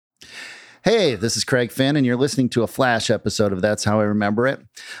Hey, this is Craig Finn, and you're listening to a Flash episode of That's How I Remember It.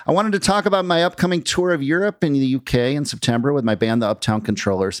 I wanted to talk about my upcoming tour of Europe and the UK in September with my band, the Uptown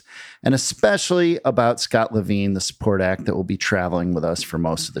Controllers, and especially about Scott Levine, the support act that will be traveling with us for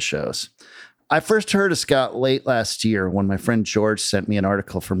most of the shows. I first heard of Scott late last year when my friend George sent me an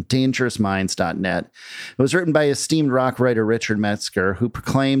article from dangerousminds.net. It was written by esteemed rock writer Richard Metzger, who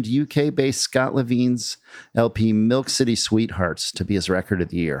proclaimed UK-based Scott Levine's LP Milk City Sweethearts to be his record of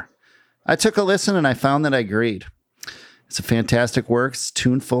the year. I took a listen and I found that I agreed. It's a fantastic work. It's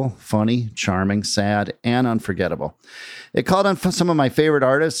tuneful, funny, charming, sad, and unforgettable. It called on some of my favorite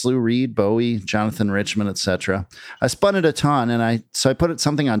artists, Lou Reed, Bowie, Jonathan Richman, etc. I spun it a ton, and I put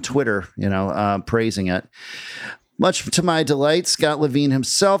something on Twitter, praising it. Much to my delight, Scott Levine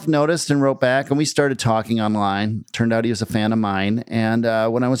himself noticed and wrote back, and we started talking online. Turned out he was a fan of mine. And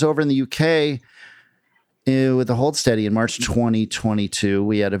when I was over in the UK with the Hold Steady in March 2022,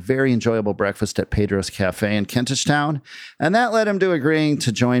 we had a very enjoyable breakfast at Pedro's Cafe in Kentish Town, and that led him to agreeing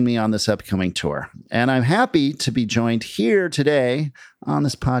to join me on this upcoming tour. And I'm happy to be joined here today on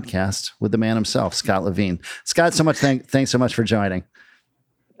this podcast with the man himself, Scott Levine. Scott, thanks so much for joining.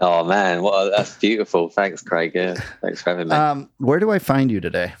 Oh man, well, that's beautiful. Thanks, Craig. Yeah, thanks for having me. Where do I find you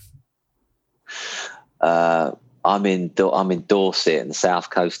today? I'm in Dorset in the south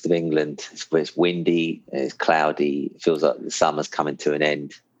coast of England. It's windy, it's cloudy. It feels like the summer's coming to an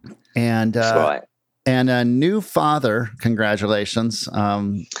end. And that's right. And a new father. Congratulations. A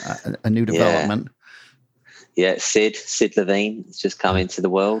new development. Yeah, Sid Levine has just come into the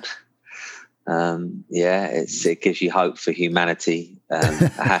world. It gives you hope for humanity.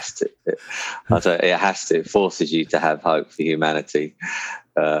 It has to. It has to. It forces you to have hope for humanity.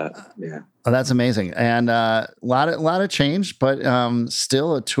 Oh, that's amazing, and a lot of change, but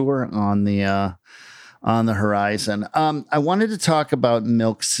still a tour on the horizon. I wanted to talk about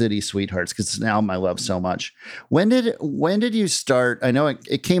Milk City Sweethearts because it's an album I love so much. When did you start? I know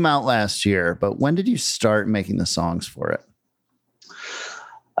it came out last year, but when did you start making the songs for it?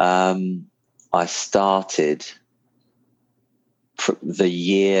 I started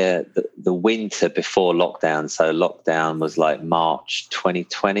the winter before lockdown. So lockdown was like March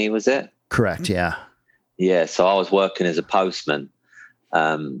 2020, was it? Correct. Yeah. Yeah. So I was working as a postman,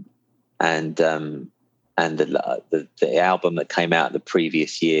 and the album that came out the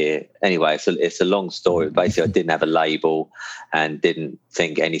previous year. Anyway, so it's a long story. Basically, I didn't have a label and didn't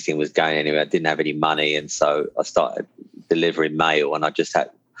think anything was going anywhere. I didn't have any money, and so I started delivering mail, and I just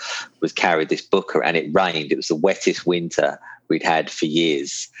carried this book, and it rained. It was the wettest winter we'd had for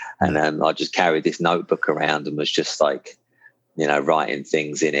years, and I just carried this notebook around and was just like, writing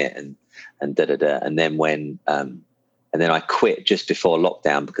things in it and and then and then I quit just before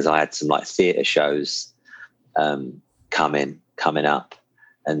lockdown because I had some like theatre shows coming up,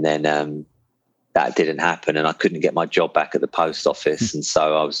 and then that didn't happen, and I couldn't get my job back at the post office, and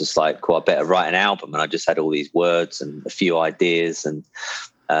so I was just like, cool, I better write an album. And I just had all these words and a few ideas, and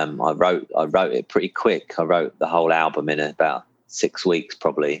I wrote it pretty quick. I wrote the whole album in about 6 weeks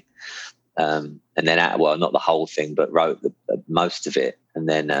probably, and then not the whole thing, but wrote most of it, and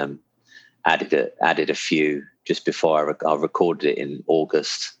then added a few just before I recorded it in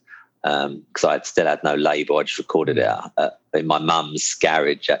August, because I still had no label. I just recorded it in my mum's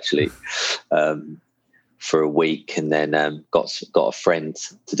garage actually for a week, and then got a friend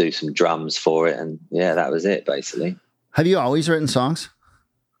to do some drums for it, and that was it basically. Have you always written songs?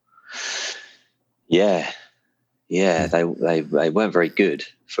 Yeah, they weren't very good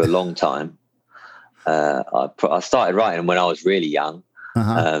for a long time. I started writing when I was really young,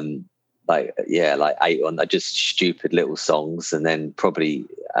 like 8 on just stupid little songs, and then probably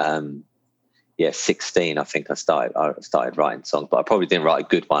 16. I think I started writing songs, but I probably didn't write a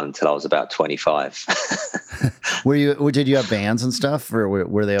good one until I was about 25. Did you have bands and stuff, or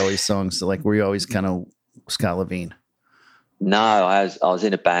were they always songs? Like, were you always kind of Scott Levine? No, I was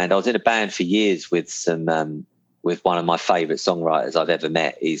in a band. I was in a band for years with with one of my favorite songwriters I've ever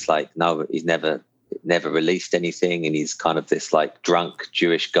met. He's never released anything, and he's kind of this like drunk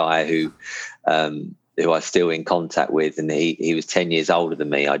Jewish guy who I'm still in contact with, and he was 10 years older than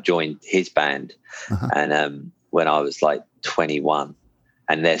me. I joined his band, and when I was like 21,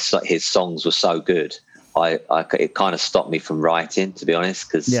 and his songs were so good, it kind of stopped me from writing, to be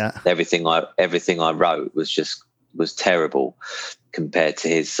honest, because everything I wrote was terrible compared to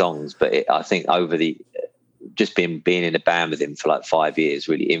his songs. But I think over just being in a band with him for like 5 years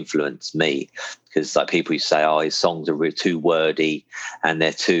really influenced me, because like people used to say, oh, his songs are too wordy and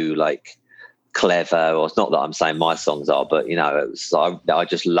they're too like clever. Or it's not that I'm saying my songs are, but you know, I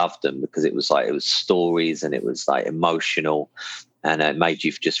just loved them because it was stories and it was like emotional, and it made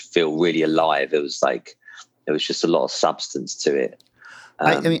you just feel really alive. It was like there was just a lot of substance to it.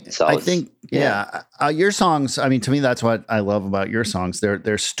 I think your songs, I mean, to me, that's what I love about your songs.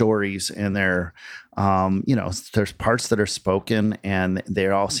 They're stories, and they're, there's parts that are spoken, and they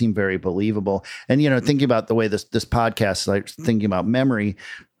all seem very believable. And, thinking about the way this podcast, like thinking about memory,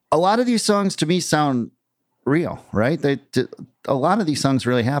 a lot of these songs to me sound real, right? A lot of these songs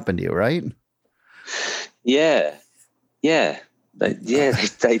really happened to you, right? Yeah. They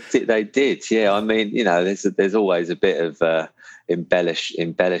did. Yeah. I mean, there's always a bit of,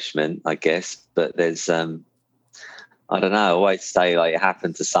 embellishment, I guess, but there's I don't know, I always say like it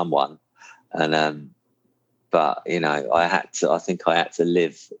happened to someone, and but I think I had to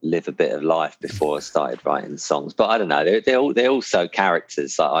live a bit of life before I started writing songs. But I don't know, they're also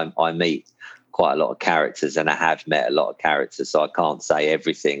characters. Like I meet quite a lot of characters, and I have met a lot of characters, so I can't say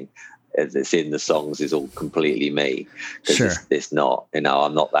everything that's in the songs is all completely me, because sure. it's not,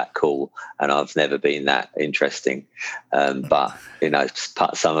 I'm not that cool, and I've never been that interesting, but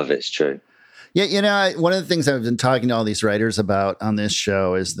some of it's true. Yeah, one of the things I've been talking to all these writers about on this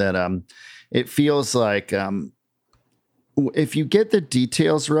show is that it feels like if you get the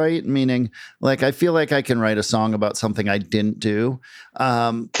details right, meaning like I feel like I can write a song about something I didn't do,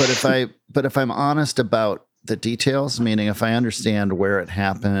 but if I'm honest about the details, meaning if I understand where it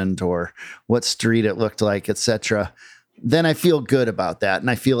happened or what street it looked like, etc., then I feel good about that,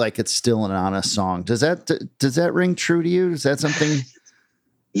 and I feel like it's still an honest song. Does that ring true to you? Is that something?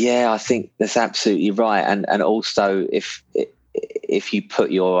 Yeah, I think that's absolutely right. And also if you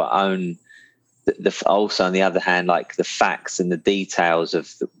put your own, also on the other hand, like the facts and the details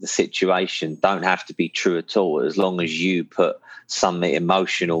of the situation don't have to be true at all, as long as you put something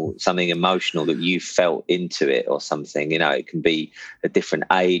emotional that you felt into it or something. It can be a different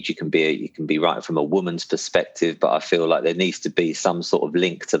age, you can be writing from a woman's perspective, but I feel like there needs to be some sort of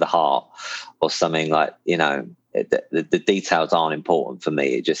link to the heart or something, like the details aren't important for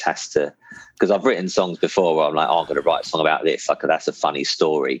me. It just has to, because I've written songs before where I'm like, I'm going to write a song about this, like that's a funny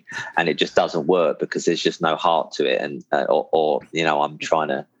story, and it just doesn't work because there's just no heart to it, and I'm trying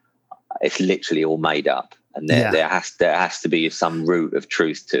to, it's literally all made up. And there has to be some root of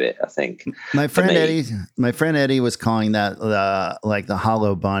truth to it, I think. My friend Eddie was calling that like the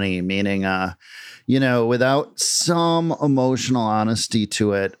hollow bunny, meaning without some emotional honesty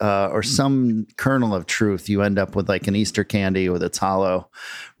to it, or some kernel of truth, you end up with like an Easter candy with its hollow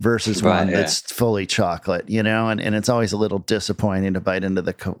versus one that's fully chocolate, and it's always a little disappointing to bite into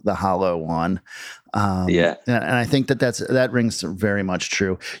the hollow one. And I think that rings very much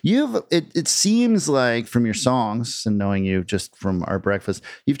true. It seems like from your songs and knowing you just from our breakfast,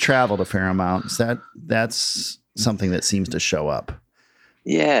 you've traveled a fair amount. That's something that seems to show up.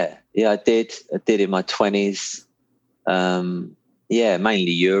 Yeah, I did in my 20s.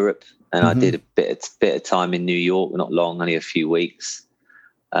 Mainly Europe, and I did a bit of time in New York, not long, only a few weeks.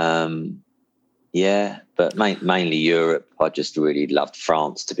 But mainly Europe. I just really loved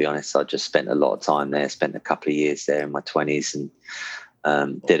France, to be honest. I just spent a lot of time there, spent a couple of years there in my 20s,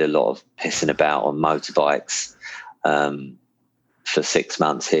 and did a lot of pissing about on motorbikes for 6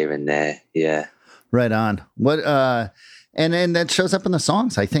 months here and there. Yeah. Right on. What, and then that shows up in the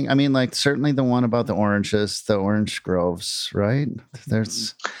songs, I think. I mean, like certainly the one about the oranges, the orange groves, right?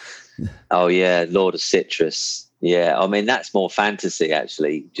 There's. Oh yeah. Lord of Citrus. Yeah, I mean, that's more fantasy,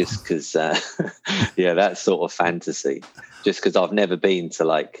 actually, just because, that's sort of fantasy, just because I've never been to,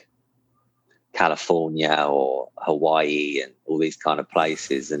 like, California or Hawaii and all these kind of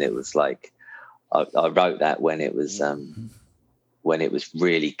places. And it was like, I wrote that when it was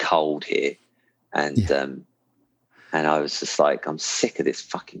really cold here. And I was just like, I'm sick of this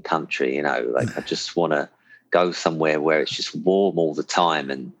fucking country, like I just want to go somewhere where it's just warm all the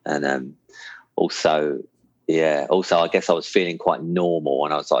time. And also, I guess I was feeling quite normal,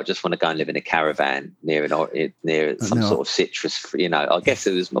 and I was like, I just want to go and live in a caravan near some sort of citrus. I guess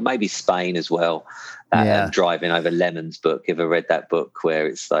it was maybe Spain as well. Driving Over Lemon's book. Ever read that book where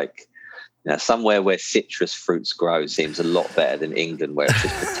it's like, somewhere where citrus fruits grow seems a lot better than England, where it's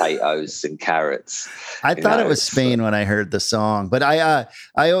just potatoes and carrots. I thought it was Spain when I heard the song, but I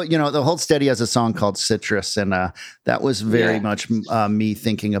the Hold Steady has a song called Citrus, and that was very much me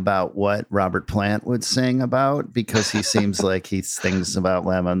thinking about what Robert Plant would sing about, because he seems like he sings about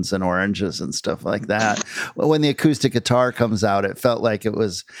lemons and oranges and stuff like that. Well, when the acoustic guitar comes out, it felt like it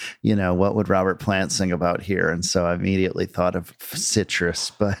was, what would Robert Plant sing about here? And so I immediately thought of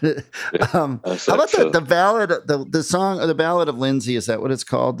citrus, but. How about the ballad, the song, or the Ballad of Lindsay? Is that what it's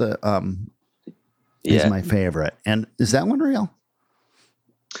called? Is my favorite. And is that one real?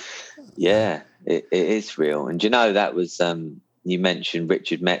 Yeah, it is real. And that was you mentioned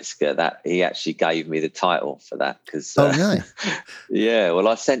Richard Metzger, that he actually gave me the title for that. Cause, oh, really? Yeah. Well,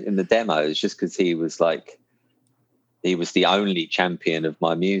 I sent him the demos just because he was the only champion of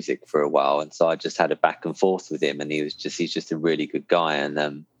my music for a while. And so I just had a back and forth with him, and he's just a really good guy.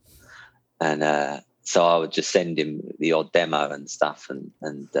 And so I would just send him the odd demo and stuff. And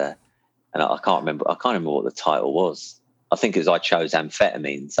I can't remember what the title was. I think it was I Chose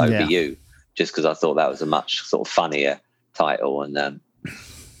Amphetamines Over You, just because I thought that was a much sort of funnier title. And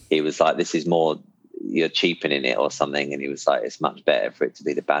he was like, this is more, you're cheapening it or something. And he was like, it's much better for it to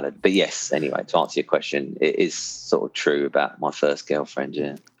be the ballad. But yes, anyway, to answer your question, it is sort of true about my first girlfriend.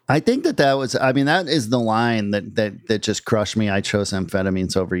 Yeah. I think that is the line that just crushed me. I chose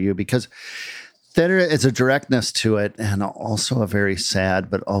amphetamines over you, because there is a directness to it, and also a very sad,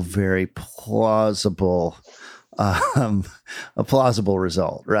 but a very plausible, a plausible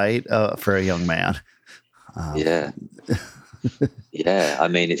result, right? For a young man. Yeah. Yeah. I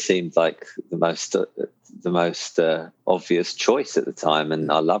mean, it seemed like the most obvious choice at the time.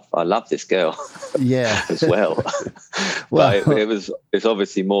 And I love this girl as well. But it's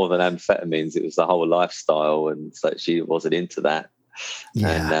obviously more than amphetamines. It was the whole lifestyle. And so she wasn't into that.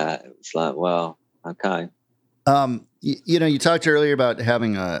 Yeah. And it's like, well, okay. You talked earlier about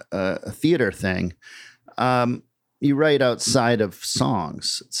having a theater thing. You write outside of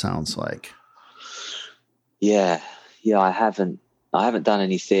songs, it sounds like. Yeah. I haven't done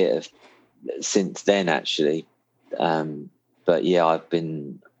any theatre since then, actually. But yeah, I've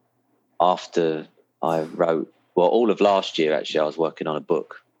been, after I wrote, well, all of last year, actually, I was working on a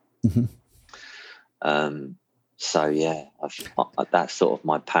book. Mm-hmm. So yeah, that's sort of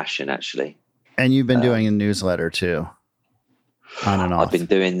my passion, actually. And you've been doing a newsletter too, on and off. I've been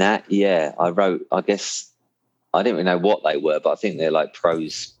doing that. Yeah, I wrote, I guess, I didn't really know what they were, but I think they're like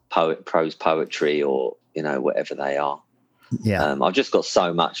prose poetry, or, whatever they are. Yeah. I've just got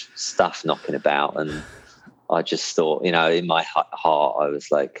so much stuff knocking about, and I just thought, in my heart, I was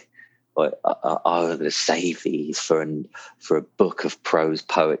like, I'm going to save these for a book of prose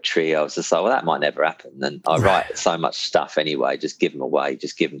poetry. I was just like, well, that might never happen. And I write so much stuff anyway. Just give them away.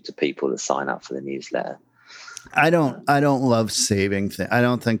 Just give them to people that sign up for the newsletter. I don't love saving things. I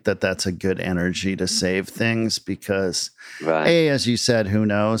don't think that that's a good energy to save things, because A, as you said, who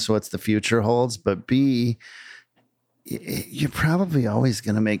knows what the future holds, but B, you're probably always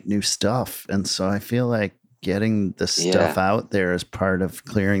going to make new stuff. And so I feel like getting the stuff out there is part of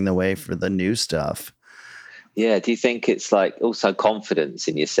clearing the way for the new stuff. Yeah. Do you think it's like also confidence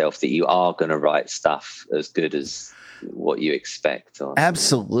in yourself that you are going to write stuff as good as what you expect? Or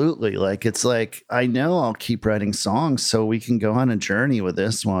absolutely. Like, it's like, I know I'll keep writing songs so we can go on a journey with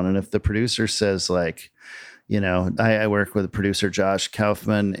this one. And if the producer says, like, I work with producer Josh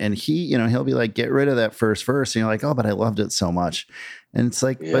Kaufman, and he, he'll be like, get rid of that first verse. And you're like, oh, but I loved it so much. And it's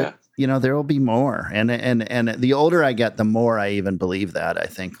like, but there will be more. And the older I get, the more I even believe that. I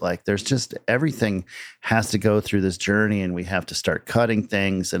think, like, there's just, everything has to go through this journey, and we have to start cutting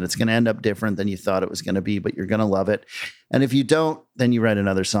things, and it's going to end up different than you thought it was going to be, but you're going to love it. And if you don't, then you write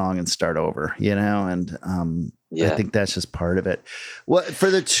another song and start over, and I think that's just part of it. Well, for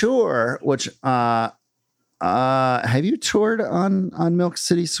the tour, which, have you toured on Milk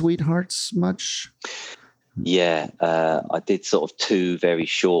City Sweethearts much? Yeah, I did sort of two very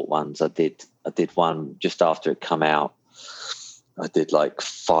short ones. I did one just after it come out. I did like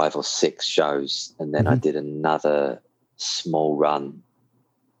 5 or 6 shows, and then I did another small run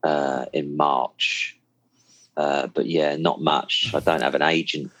in March. But yeah, not much. I don't have an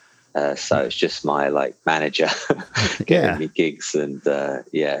agent, so it's just my manager getting me gigs, and but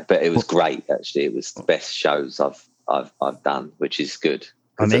it was great, actually. It was the best shows I've done, which is good.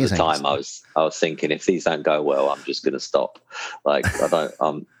 Amazing. At the time, I was thinking, if these don't go well, I'm just going to stop. Like,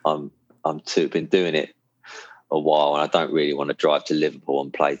 been doing it a while, and I don't really want to drive to Liverpool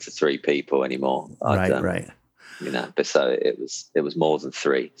and play to 3 people anymore. Right. But so it was more than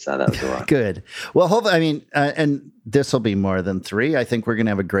 3, so that was all right. Good. Well, hopefully, and this will be more than 3. I think we're going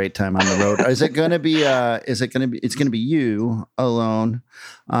to have a great time on the road. Is it going to be? It's going to be you alone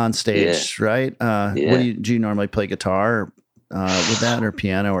on stage, right? Do you normally play guitar with that, or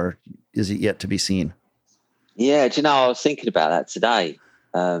piano, or is it yet to be seen? Yeah, do you know, I was thinking about that today.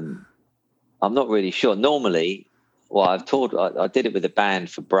 I'm not really sure. Normally, I've toured. I did it with a band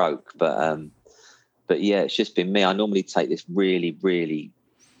for Broke, but yeah, it's just been me. I normally take this really, really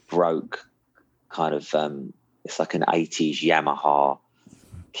Broke kind of. It's like an 80s Yamaha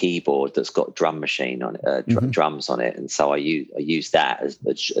keyboard that's got drum machine on it, drums on it, and so I use that as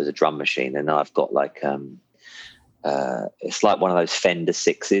a drum machine, and I've got like it's like one of those Fender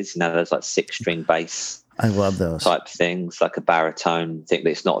 6s, those like 6-string bass I love those type things, like a baritone thing.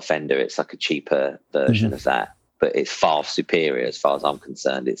 But it's not a Fender; it's like a cheaper version of that. But it's far superior as far as I'm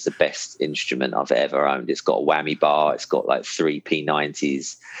concerned. It's the best instrument I've ever owned. It's got a whammy bar. It's got like 3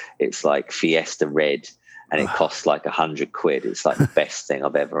 P90s. It's like Fiesta Red, and it costs like £100. It's like the best thing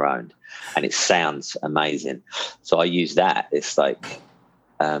I've ever owned, and it sounds amazing. So I use that. It's like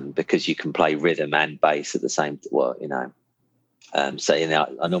because you can play rhythm and bass at the same. Well, you know. So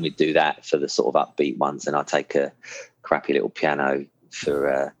I normally do that for the sort of upbeat ones, and I take a crappy little piano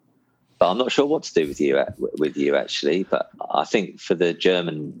for. But I'm not sure what to do with you actually. But I think for the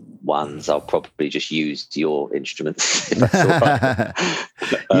German ones, I'll probably just use your instruments. If that's all right.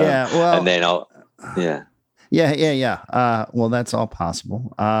 Yeah, well, and then yeah. Well, that's all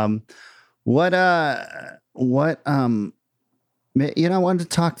possible. What I wanted to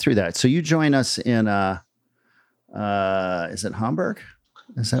talk through that. So you join us in is it Hamburg?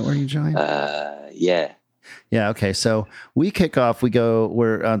 Is that where you join? Yeah. Yeah. Okay. So we kick off.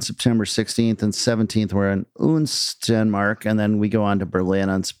 We're on September 16th and 17th. We're in Uns, Denmark. And then we go on to Berlin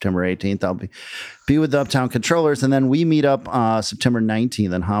on September 18th. I'll be with the Uptown Controllers. And then we meet up September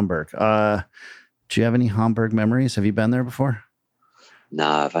 19th in Hamburg. Do you have any Hamburg memories? Have you been there before? No,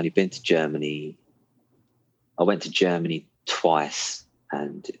 I've only been to Germany. I went to Germany twice.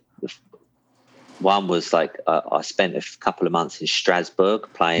 And one was like, I spent a couple of months in Strasbourg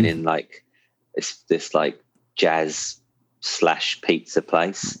playing in like, this like jazz / pizza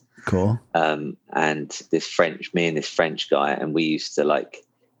place. Cool. And me and this French guy, and we used to like,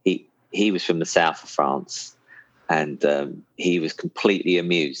 he was from the south of France, and he was completely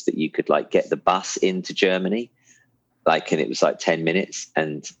amused that you could like get the bus into Germany, like, and it was like 10 minutes.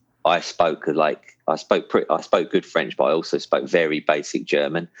 And I spoke good French, but I also spoke very basic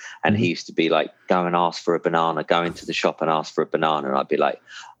German. And he used to be like, go and ask for a banana, go into the shop and ask for a banana. And I'd be like,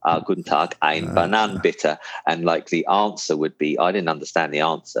 guten Tag, ein Banan bitte. And like the answer would be, I didn't understand the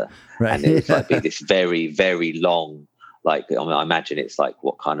answer. Right. And it would like be this very, very long, like, I mean, I imagine it's like,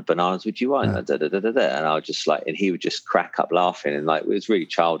 what kind of bananas would you want? And I would just like, and he would just crack up laughing, and like, it was really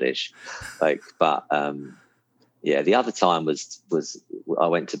childish. Like, but yeah, the other time was I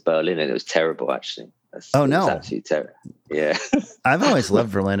went to Berlin, and it was terrible actually. It was absolutely terrible. Yeah. I've always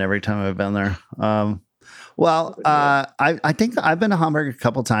loved Berlin every time I've been there. I think I've been to Hamburg a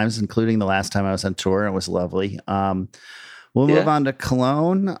couple times, including the last time I was on tour. It was lovely. We'll move on to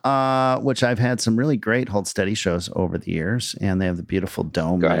Cologne, which I've had some really great Hold Steady shows over the years, and they have the beautiful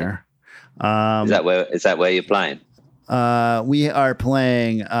dome there. Is that where you're playing? We are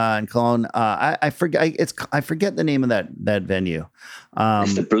playing in Cologne. I forget the name of that venue.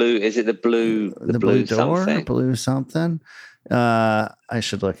 It's the blue. Is it the blue? The blue door, something? Blue something. I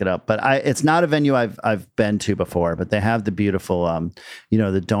should look it up, but it's not a venue I've been to before. But they have the beautiful,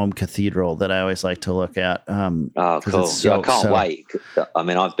 the Dome Cathedral that I always like to look at. Cool! I can't wait. I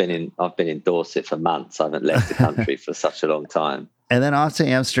mean, I've been in Dorset for months. I haven't left the country for such a long time. And then off to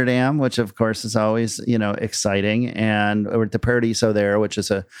Amsterdam, which of course is always, exciting. And we're at the Paradiso there, which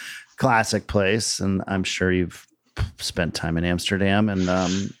is a classic place. And I'm sure you've spent time in Amsterdam.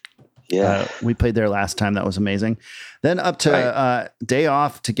 And we played there last time. That was amazing. Then up to day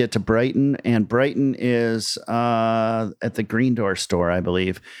off to get to Brighton. And Brighton is at the Green Door store, I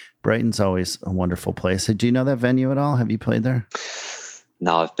believe. Brighton's always a wonderful place. Do you know that venue at all? Have you played there?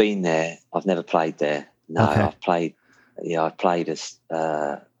 No, I've been there. I've never played there. No, okay. I've played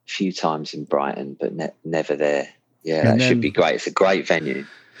a few times in Brighton, but never there. Yeah, that should be great. It's a great venue.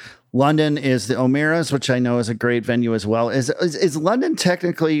 London is the O'Meara's, which I know is a great venue as well. Is London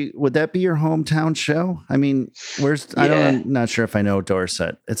technically, would that be your hometown show? I mean, I'm not sure if I know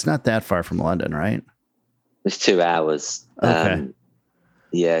Dorset. It's not that far from London, right? It's 2 hours. Okay.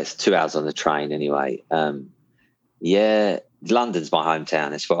 It's 2 hours on the train anyway. London's my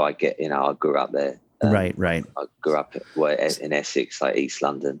hometown. It's where I I grew up there. Right. I grew up in Essex, like East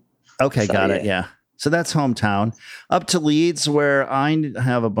London. Okay, so, got it. Yeah. So that's hometown. Up to Leeds, where I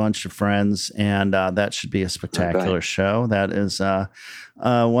have a bunch of friends, and that should be a spectacular show. That is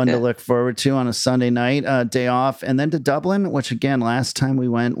one to look forward to on a Sunday night, day off. And then to Dublin, which again, last time we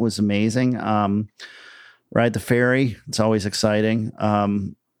went was amazing. Ride the ferry. It's always exciting.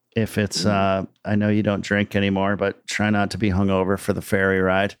 If it's, I know you don't drink anymore, but try not to be hungover for the ferry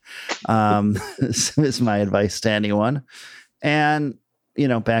ride. This is my advice to anyone. And,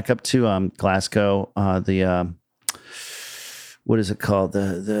 back up to Glasgow, what is it called?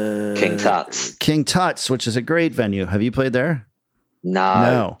 The King Tut's. King Tut's, which is a great venue. Have you played there?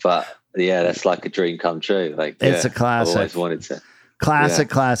 No. But yeah, that's like a dream come true. Like, it's a classic. I always wanted to.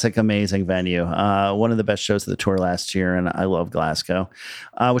 Classic, amazing venue. One of the best shows of the tour last year, and I love Glasgow,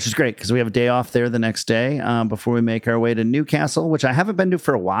 which is great because we have a day off there the next day before we make our way to Newcastle, which I haven't been to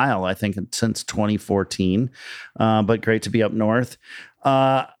for a while, I think since 2014, but great to be up north.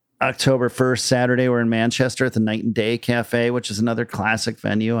 October 1st, Saturday, we're in Manchester at the Night and Day Cafe, which is another classic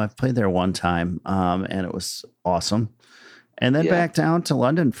venue. I've played there one time, and it was awesome. And then back down to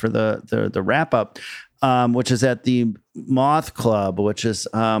London for the wrap up, which is at the Moth Club, which is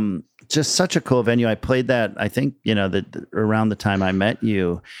just such a cool venue. I played that, I think, around the time I met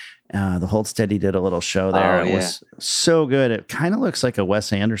you. The Hold Steady did a little show there. It was so good. It kind of looks like a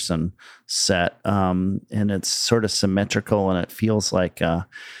Wes Anderson set, and it's sort of symmetrical, and it feels like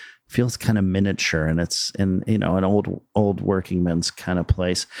feels kind of miniature, and it's in an old working men's kind of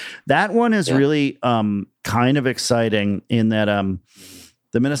place. That one is really kind of exciting in that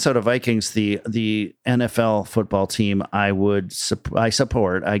the Minnesota Vikings, the NFL football team, I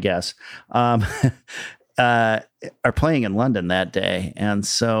support, I guess, are playing in London that day. And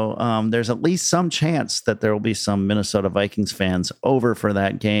so there's at least some chance that there will be some Minnesota Vikings fans over for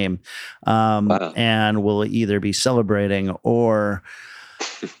that game. And will either be celebrating or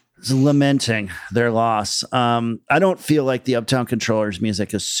lamenting their loss. I don't feel like the Uptown Controllers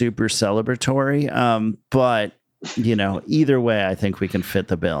music is super celebratory, but either way, I think we can fit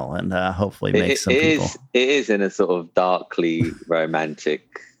the bill and hopefully make some people. It is in a sort of darkly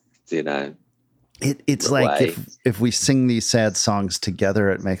romantic, It's like if we sing these sad songs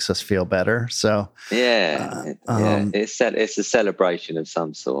together, it makes us feel better. So it's a celebration of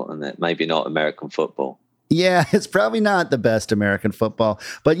some sort, and that maybe not American football. Yeah, it's probably not the best American football,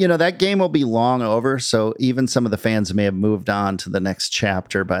 but that game will be long over. So even some of the fans may have moved on to the next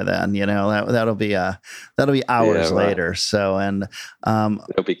chapter by then. That'll be hours later. So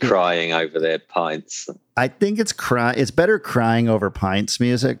they'll be crying over their pints. I think it's better crying over pints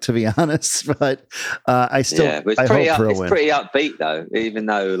music, to be honest. But I still it's pretty upbeat though, even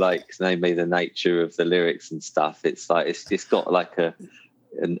though maybe the nature of the lyrics and stuff. It's like it's got like a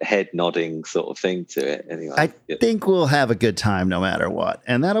head nodding sort of thing to it. Anyway, I think we'll have a good time no matter what,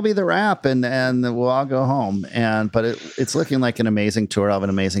 and that'll be the wrap, and we'll all go home. But it's looking like an amazing tour. I'll have an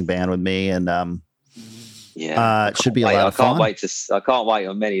amazing band with me, and it should be a lot of fun. I can't wait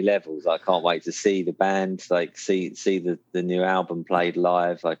on many levels. I can't wait to see the band, see the new album played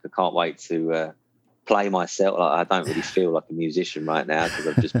live. I can't wait to play myself. I don't really feel like a musician right now because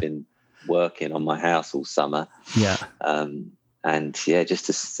I've just been working on my house all summer. Yeah. And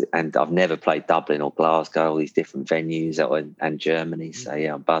and I've never played Dublin or Glasgow, all these different venues, and Germany. So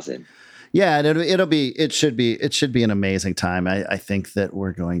I'm buzzing. Yeah, and it should be an amazing time. I think that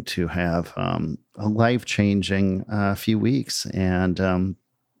we're going to have a life-changing few weeks, and I'm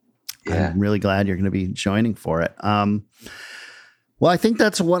really glad you're going to be joining for it. Well, I think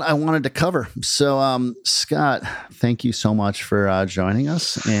that's what I wanted to cover. So, Scott, thank you so much for joining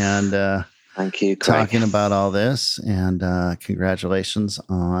us, and thank you, Craig. Talking about all this, and congratulations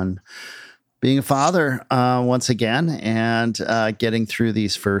on being a father once again, and getting through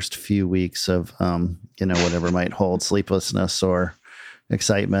these first few weeks of whatever might hold, sleeplessness or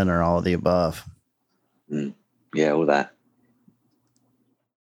excitement or all of the above. Yeah, all that.